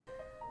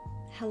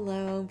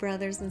Hello,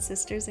 brothers and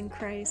sisters in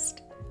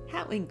Christ.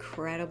 How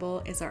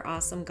incredible is our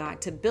awesome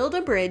God to build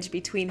a bridge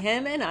between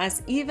Him and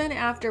us even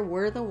after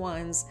we're the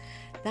ones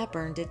that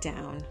burned it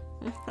down.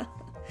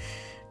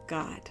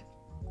 God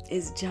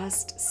is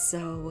just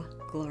so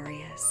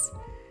glorious.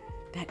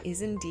 That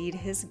is indeed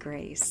His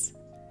grace.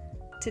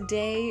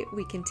 Today,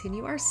 we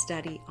continue our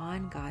study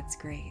on God's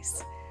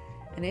grace.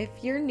 And if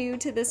you're new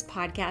to this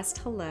podcast,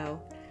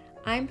 hello,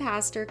 I'm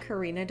Pastor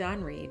Karina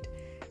Dawn Reed,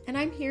 and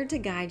I'm here to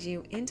guide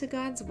you into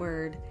God's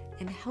Word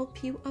and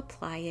help you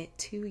apply it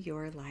to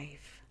your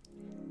life.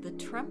 The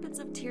Trumpets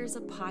of Tears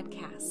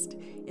podcast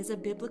is a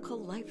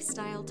biblical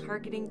lifestyle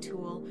targeting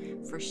tool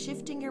for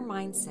shifting your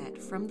mindset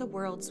from the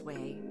world's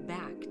way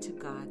back to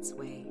God's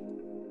way.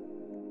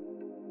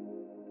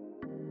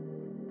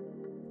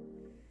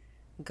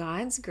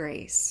 God's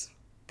grace,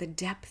 the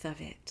depth of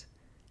it,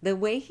 the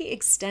way He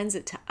extends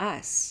it to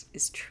us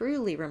is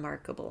truly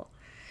remarkable.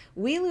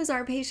 We lose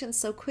our patience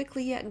so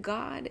quickly, yet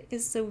God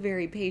is so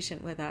very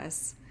patient with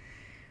us.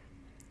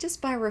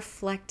 Just by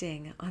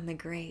reflecting on the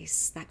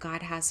grace that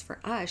God has for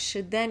us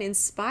should then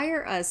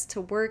inspire us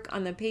to work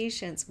on the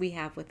patience we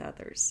have with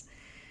others.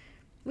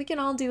 We can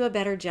all do a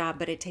better job,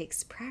 but it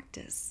takes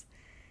practice.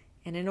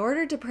 And in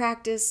order to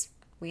practice,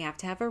 we have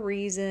to have a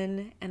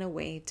reason and a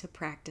way to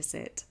practice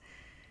it.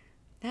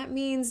 That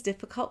means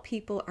difficult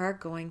people are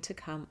going to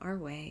come our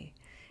way.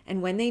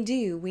 And when they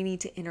do, we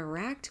need to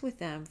interact with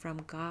them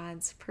from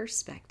God's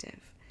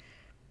perspective.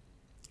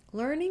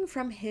 Learning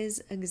from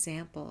His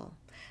example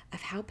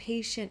of how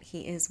patient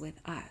He is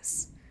with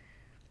us.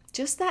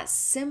 Just that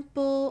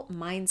simple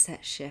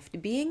mindset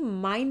shift, being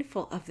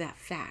mindful of that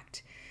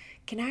fact,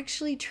 can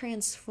actually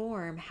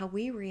transform how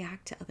we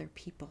react to other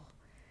people.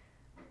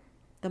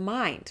 The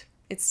mind,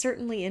 it's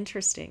certainly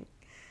interesting.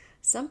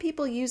 Some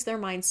people use their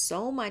mind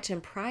so much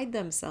and pride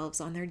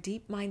themselves on their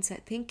deep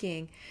mindset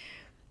thinking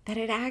that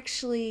it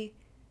actually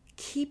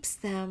keeps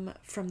them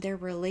from their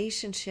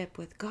relationship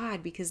with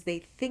God because they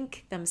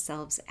think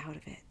themselves out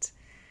of it.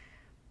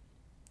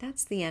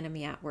 That's the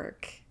enemy at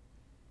work.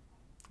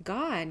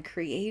 God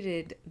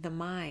created the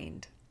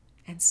mind,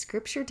 and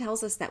Scripture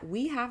tells us that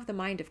we have the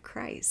mind of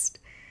Christ.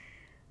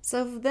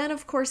 So then,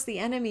 of course, the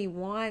enemy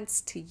wants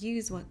to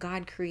use what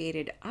God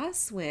created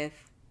us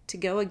with to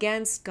go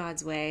against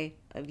God's way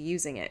of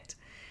using it.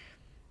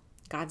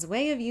 God's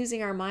way of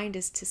using our mind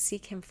is to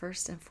seek Him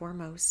first and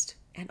foremost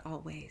and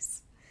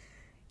always.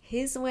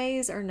 His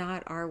ways are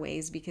not our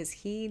ways because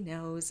He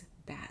knows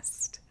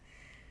best.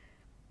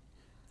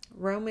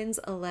 Romans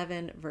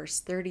 11 verse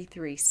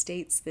 33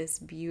 states this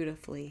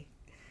beautifully.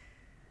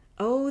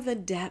 Oh, the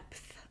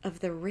depth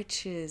of the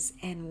riches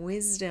and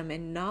wisdom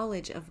and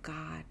knowledge of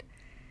God.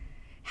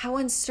 How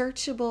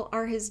unsearchable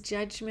are His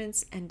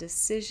judgments and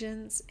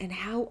decisions, and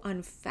how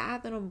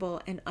unfathomable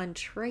and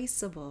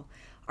untraceable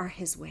are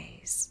His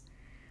ways.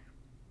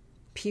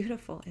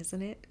 Beautiful,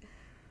 isn't it?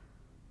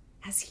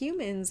 As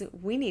humans,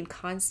 we need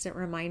constant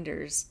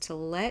reminders to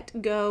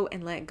let go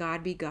and let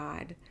God be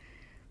God.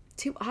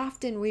 Too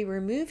often we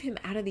remove Him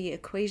out of the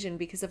equation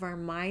because of our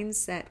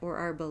mindset or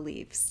our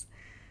beliefs.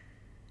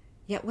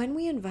 Yet when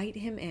we invite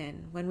Him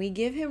in, when we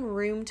give Him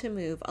room to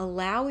move,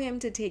 allow Him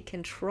to take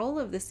control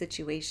of the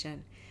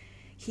situation,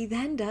 He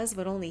then does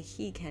what only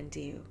He can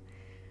do.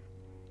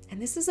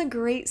 And this is a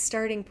great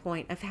starting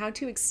point of how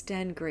to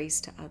extend grace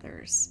to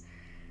others.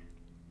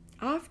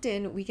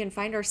 Often we can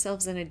find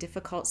ourselves in a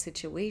difficult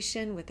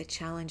situation with a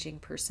challenging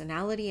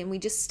personality and we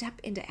just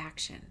step into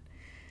action.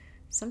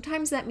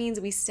 Sometimes that means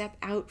we step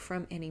out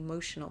from an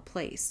emotional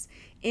place,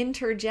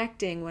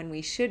 interjecting when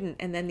we shouldn't,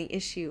 and then the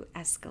issue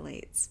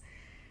escalates.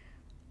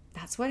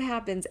 That's what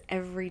happens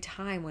every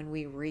time when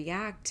we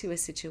react to a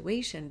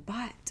situation.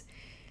 But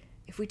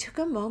if we took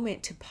a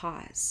moment to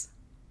pause,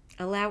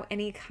 allow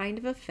any kind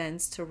of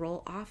offense to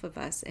roll off of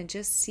us, and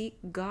just seek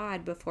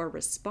God before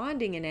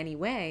responding in any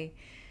way,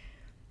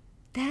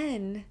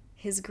 then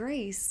His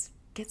grace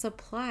gets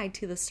applied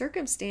to the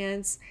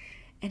circumstance,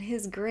 and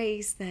His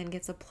grace then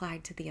gets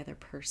applied to the other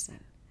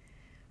person.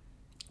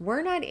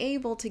 We're not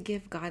able to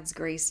give God's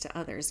grace to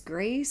others.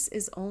 Grace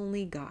is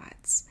only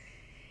God's.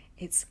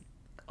 It's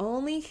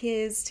only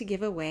His to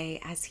give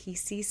away as He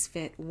sees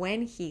fit,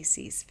 when He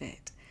sees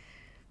fit.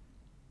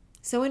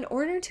 So in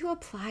order to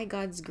apply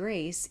God's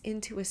grace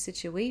into a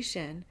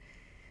situation,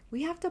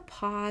 we have to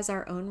pause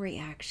our own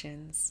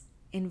reactions,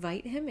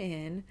 invite Him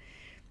in,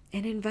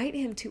 and invite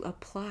Him to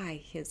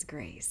apply His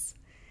grace.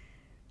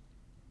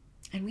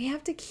 And we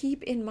have to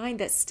keep in mind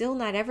that still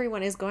not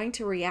everyone is going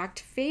to react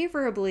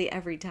favorably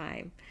every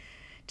time.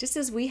 Just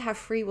as we have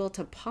free will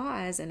to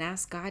pause and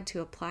ask God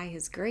to apply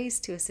His grace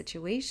to a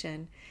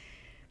situation,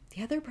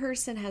 the other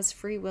person has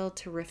free will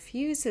to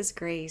refuse His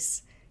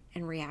grace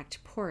and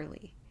react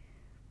poorly.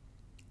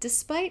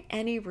 Despite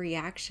any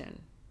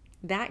reaction,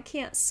 that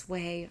can't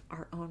sway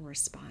our own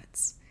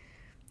response.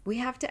 We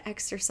have to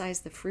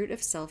exercise the fruit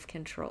of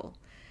self-control.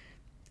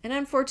 And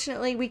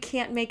unfortunately, we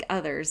can't make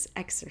others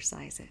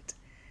exercise it.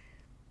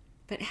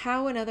 But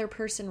how another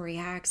person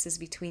reacts is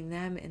between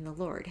them and the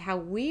Lord. How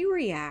we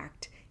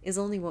react is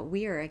only what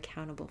we are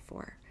accountable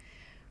for.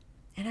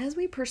 And as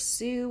we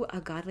pursue a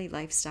godly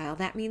lifestyle,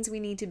 that means we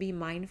need to be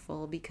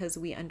mindful because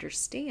we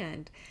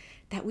understand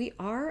that we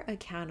are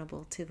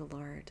accountable to the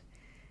Lord.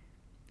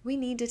 We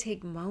need to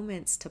take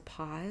moments to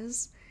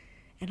pause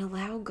and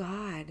allow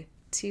God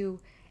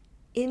to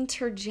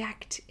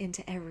interject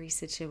into every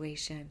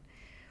situation,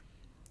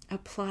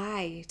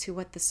 apply to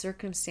what the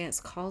circumstance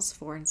calls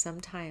for, and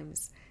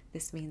sometimes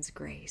this means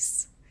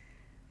grace.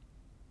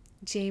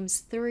 James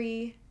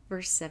 3,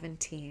 verse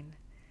 17.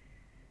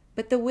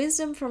 But the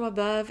wisdom from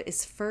above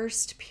is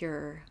first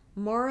pure,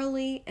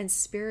 morally and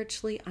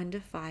spiritually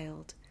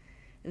undefiled,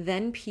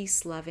 then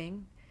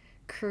peace-loving,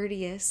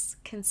 courteous,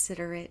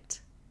 considerate,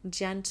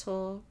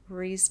 gentle,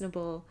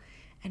 reasonable,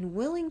 and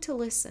willing to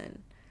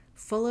listen,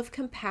 full of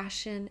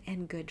compassion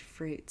and good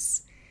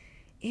fruits.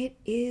 It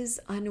is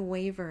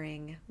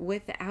unwavering,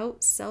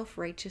 without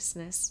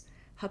self-righteousness,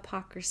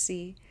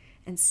 hypocrisy,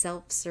 and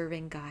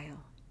self-serving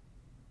guile.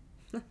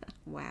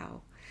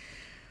 Wow.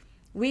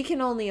 We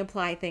can only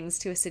apply things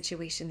to a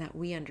situation that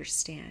we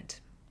understand.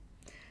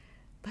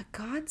 But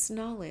God's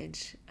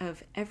knowledge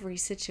of every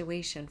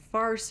situation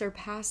far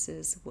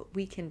surpasses what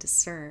we can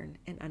discern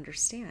and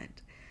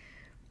understand.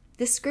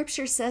 The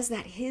scripture says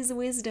that His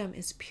wisdom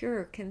is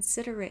pure,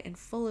 considerate, and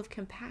full of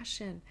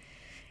compassion,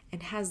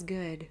 and has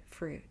good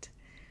fruit.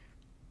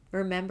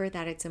 Remember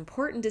that it's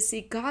important to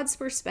seek God's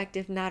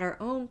perspective, not our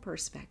own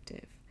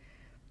perspective.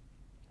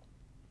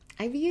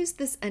 I've used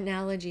this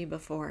analogy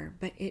before,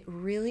 but it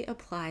really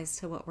applies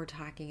to what we're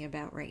talking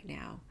about right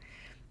now.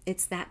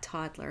 It's that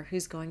toddler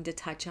who's going to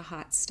touch a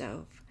hot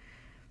stove.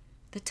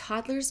 The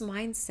toddler's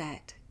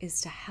mindset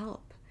is to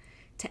help,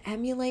 to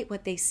emulate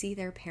what they see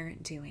their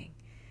parent doing.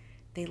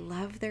 They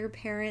love their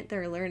parent,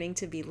 they're learning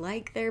to be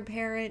like their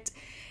parent,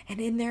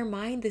 and in their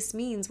mind this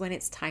means when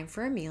it's time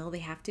for a meal, they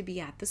have to be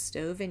at the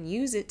stove and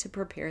use it to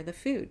prepare the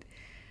food.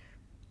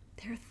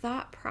 Their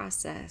thought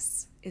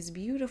process is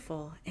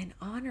beautiful and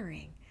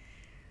honoring.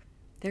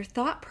 Their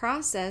thought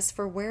process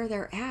for where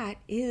they're at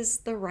is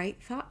the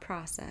right thought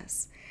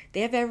process.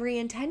 They have every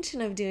intention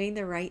of doing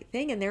the right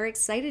thing, and they're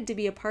excited to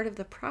be a part of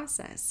the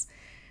process.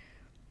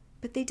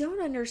 But they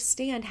don't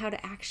understand how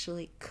to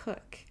actually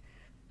cook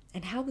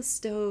and how the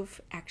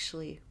stove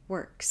actually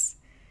works.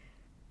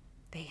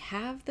 They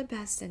have the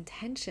best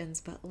intentions,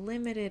 but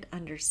limited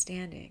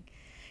understanding.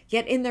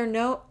 Yet in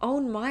their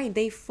own mind,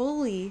 they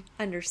fully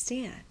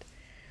understand.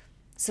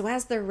 So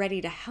as they're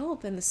ready to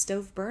help and the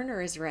stove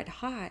burner is red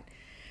hot,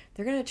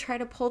 they're going to try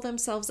to pull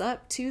themselves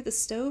up to the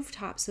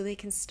stovetop so they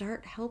can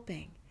start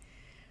helping.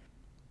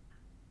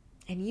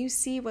 And you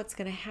see what's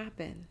going to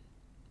happen.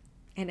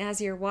 And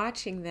as you're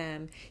watching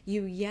them,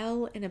 you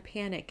yell in a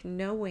panic,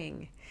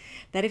 knowing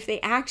that if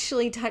they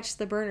actually touch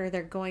the burner,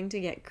 they're going to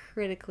get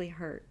critically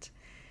hurt.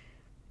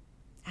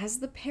 As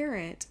the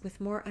parent,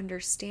 with more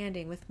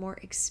understanding, with more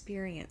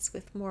experience,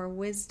 with more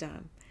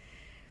wisdom,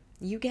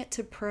 you get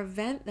to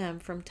prevent them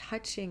from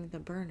touching the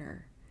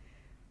burner.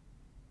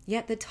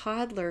 Yet the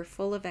toddler,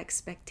 full of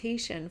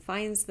expectation,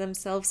 finds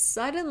themselves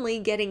suddenly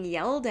getting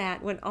yelled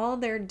at when all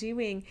they're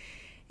doing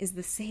is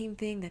the same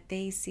thing that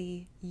they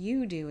see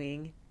you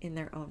doing in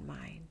their own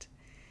mind.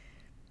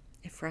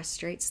 It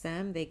frustrates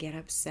them, they get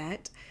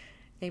upset.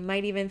 They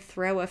might even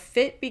throw a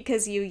fit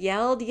because you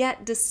yelled,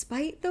 yet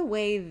despite the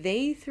way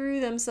they threw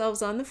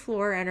themselves on the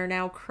floor and are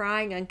now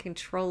crying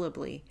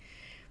uncontrollably,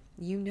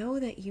 you know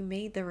that you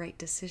made the right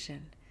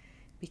decision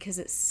because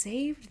it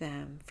saved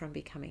them from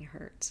becoming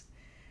hurt.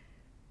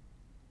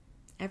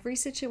 Every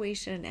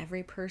situation and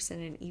every person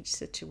in each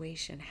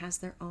situation has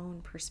their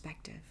own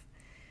perspective.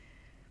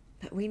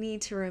 But we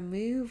need to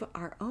remove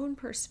our own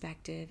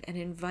perspective and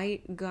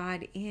invite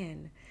God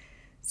in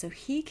so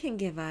He can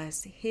give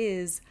us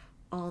His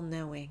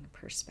all-knowing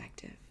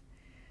perspective.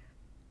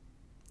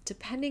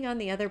 Depending on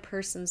the other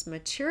person's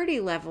maturity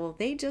level,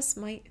 they just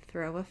might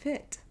throw a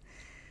fit.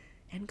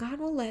 And God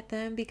will let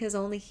them because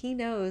only He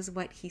knows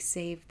what He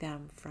saved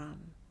them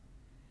from.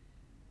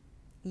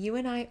 You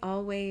and I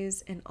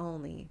always and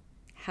only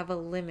have a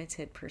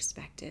limited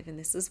perspective, and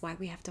this is why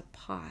we have to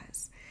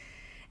pause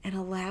and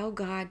allow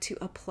God to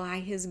apply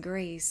His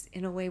grace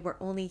in a way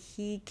where only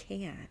He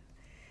can.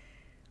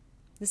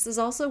 This is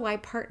also why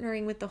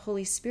partnering with the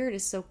Holy Spirit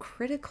is so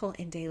critical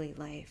in daily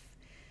life.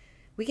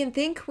 We can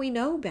think we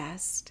know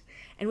best,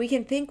 and we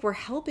can think we're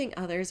helping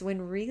others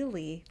when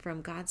really,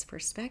 from God's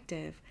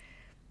perspective,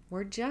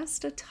 we're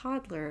just a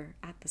toddler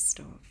at the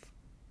stove.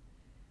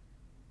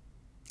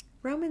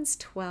 Romans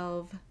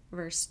 12,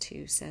 verse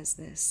 2 says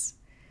this,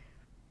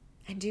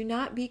 "And do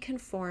not be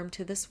conformed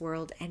to this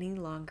world any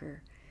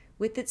longer,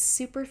 with its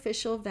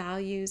superficial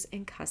values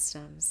and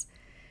customs,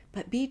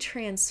 but be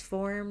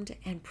transformed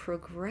and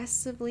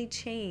progressively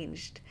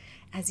changed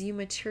as you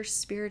mature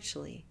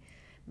spiritually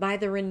by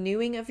the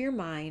renewing of your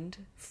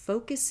mind,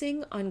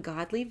 focusing on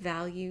godly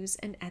values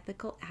and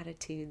ethical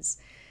attitudes,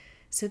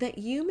 so that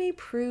you may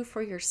prove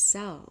for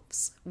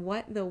yourselves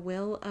what the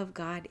will of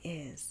God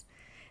is,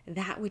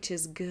 that which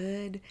is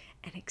good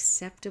and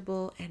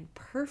acceptable and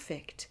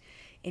perfect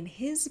in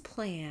His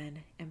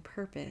plan and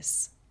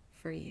purpose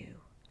for you."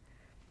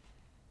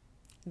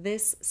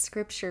 This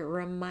scripture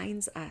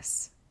reminds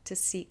us to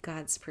seek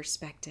God's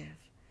perspective.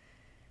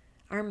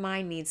 Our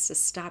mind needs to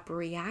stop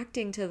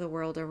reacting to the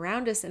world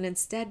around us and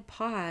instead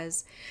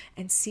pause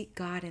and seek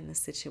God in the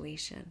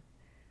situation.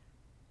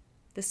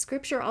 The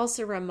scripture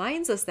also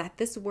reminds us that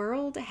this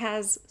world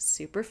has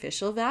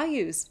superficial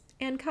values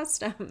and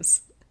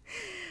customs.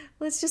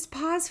 Let's just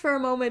pause for a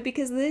moment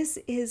because this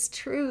is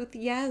truth.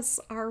 Yes,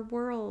 our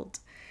world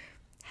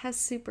has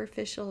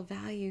superficial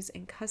values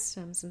and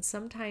customs, and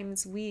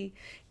sometimes we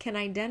can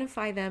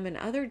identify them, and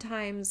other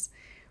times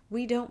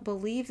we don't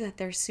believe that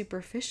they're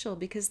superficial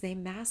because they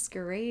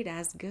masquerade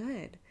as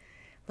good,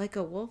 like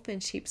a wolf in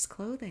sheep's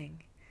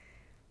clothing.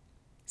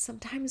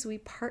 Sometimes we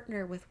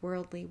partner with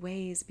worldly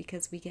ways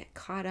because we get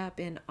caught up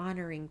in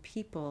honoring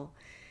people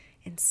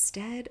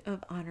instead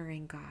of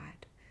honoring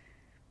God.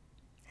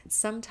 And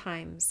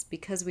sometimes,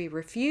 because we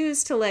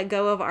refuse to let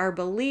go of our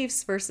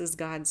beliefs versus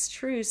God's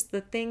truths,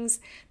 the things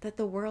that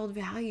the world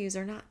values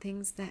are not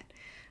things that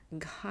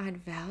God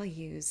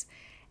values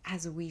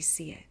as we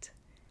see it.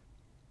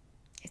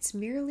 It's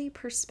merely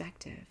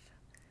perspective,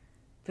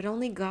 but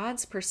only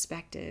God's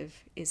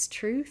perspective is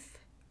truth,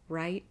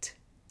 right,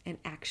 and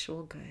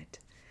actual good.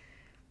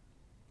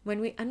 When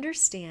we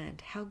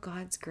understand how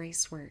God's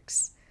grace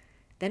works,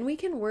 then we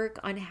can work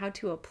on how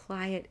to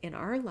apply it in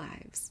our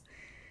lives.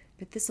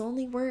 But this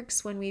only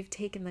works when we've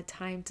taken the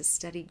time to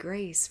study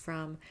grace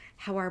from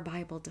how our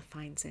Bible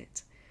defines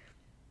it.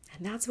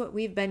 And that's what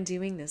we've been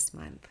doing this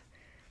month.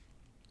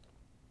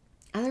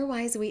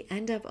 Otherwise, we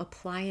end up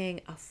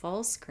applying a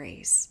false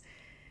grace,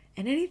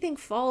 and anything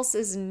false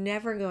is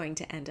never going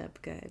to end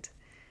up good.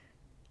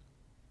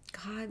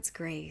 God's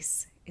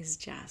grace is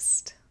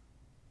just.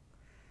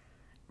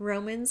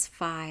 Romans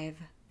 5,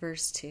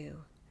 verse 2.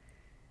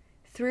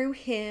 Through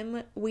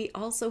him, we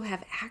also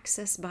have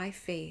access by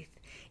faith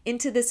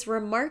into this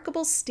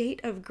remarkable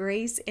state of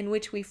grace in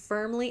which we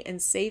firmly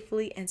and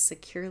safely and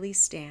securely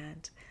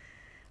stand.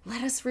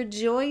 Let us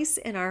rejoice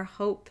in our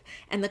hope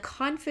and the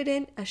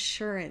confident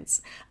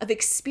assurance of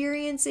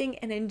experiencing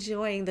and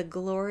enjoying the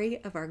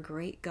glory of our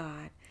great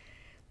God,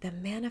 the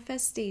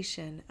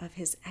manifestation of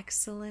his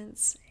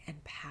excellence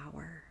and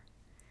power.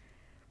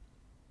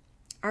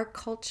 Our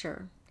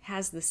culture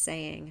has the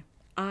saying,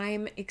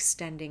 "I'm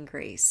extending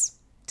grace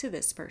to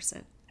this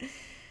person."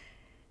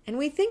 And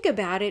we think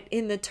about it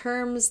in the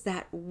terms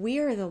that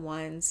we're the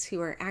ones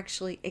who are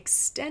actually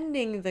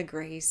extending the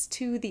grace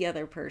to the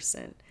other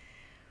person.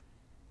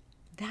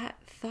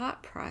 That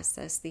thought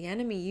process the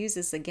enemy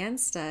uses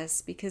against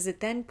us because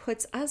it then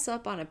puts us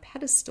up on a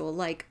pedestal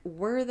like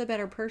we're the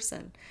better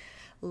person.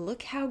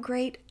 Look how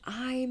great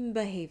I'm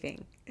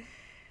behaving.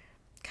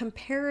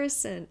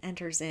 Comparison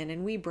enters in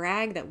and we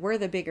brag that we're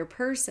the bigger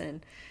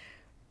person,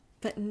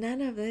 but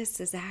none of this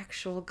is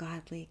actual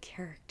godly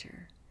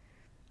character.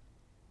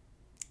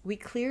 We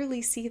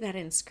clearly see that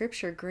in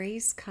Scripture,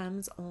 grace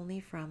comes only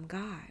from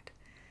God.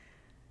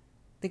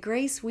 The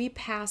grace we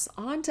pass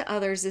on to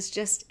others is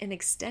just an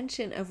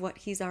extension of what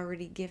he's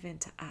already given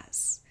to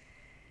us.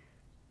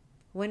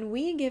 When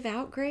we give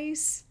out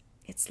grace,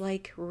 it's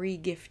like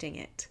re-gifting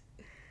it.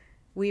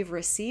 We've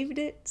received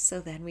it, so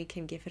then we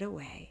can give it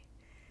away.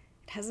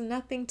 It has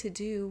nothing to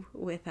do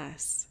with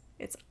us.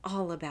 It's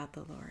all about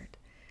the Lord.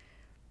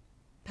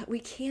 But we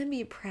can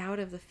be proud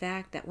of the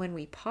fact that when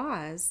we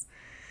pause,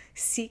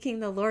 seeking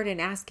the Lord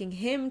and asking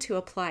him to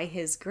apply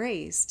his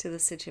grace to the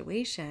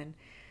situation,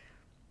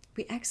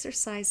 we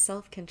exercise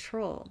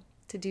self-control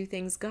to do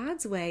things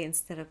God's way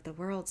instead of the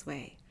world's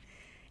way.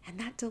 And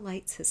that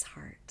delights his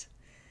heart.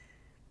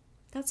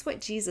 That's what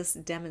Jesus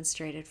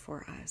demonstrated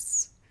for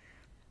us.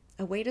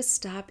 A way to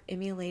stop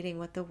emulating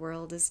what the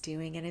world is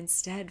doing and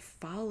instead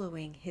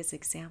following his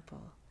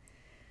example.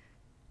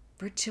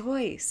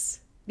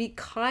 Rejoice. Be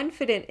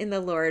confident in the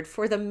Lord,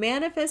 for the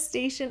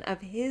manifestation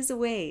of his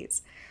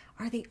ways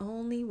are the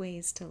only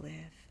ways to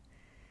live.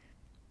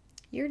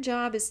 Your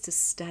job is to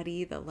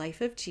study the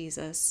life of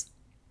Jesus,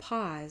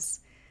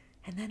 pause,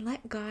 and then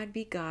let God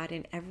be God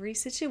in every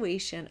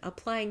situation,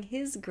 applying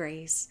his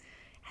grace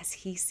as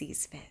he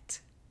sees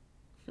fit.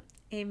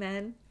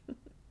 Amen.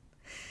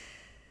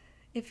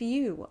 If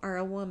you are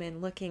a woman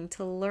looking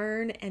to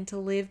learn and to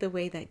live the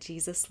way that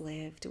Jesus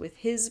lived with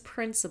his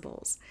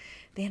principles,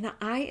 then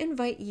I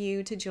invite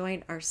you to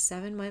join our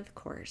 7-month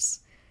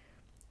course.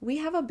 We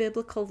have a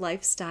biblical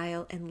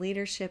lifestyle and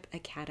leadership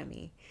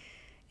academy.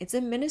 It's a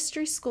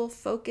ministry school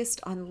focused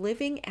on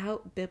living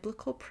out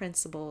biblical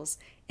principles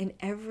in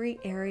every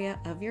area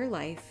of your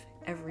life,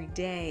 every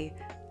day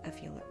of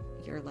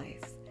your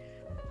life.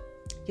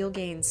 You'll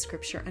gain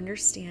scripture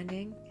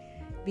understanding,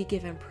 be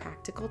given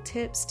practical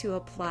tips to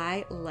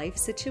apply life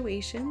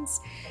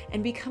situations,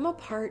 and become a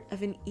part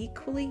of an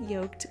equally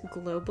yoked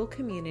global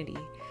community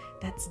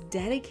that's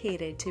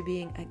dedicated to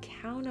being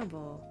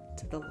accountable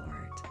to the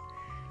Lord.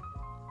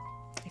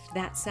 If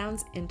that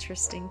sounds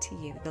interesting to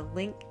you, the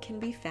link can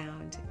be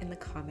found in the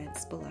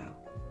comments below.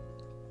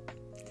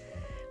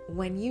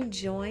 When you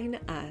join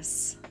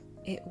us,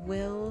 it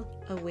will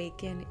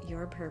awaken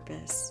your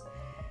purpose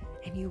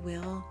and you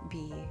will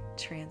be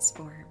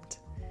transformed.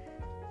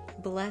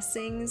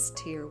 Blessings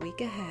to your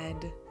week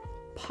ahead.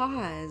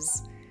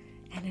 Pause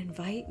and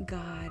invite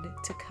God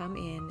to come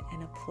in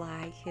and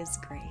apply His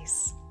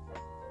grace.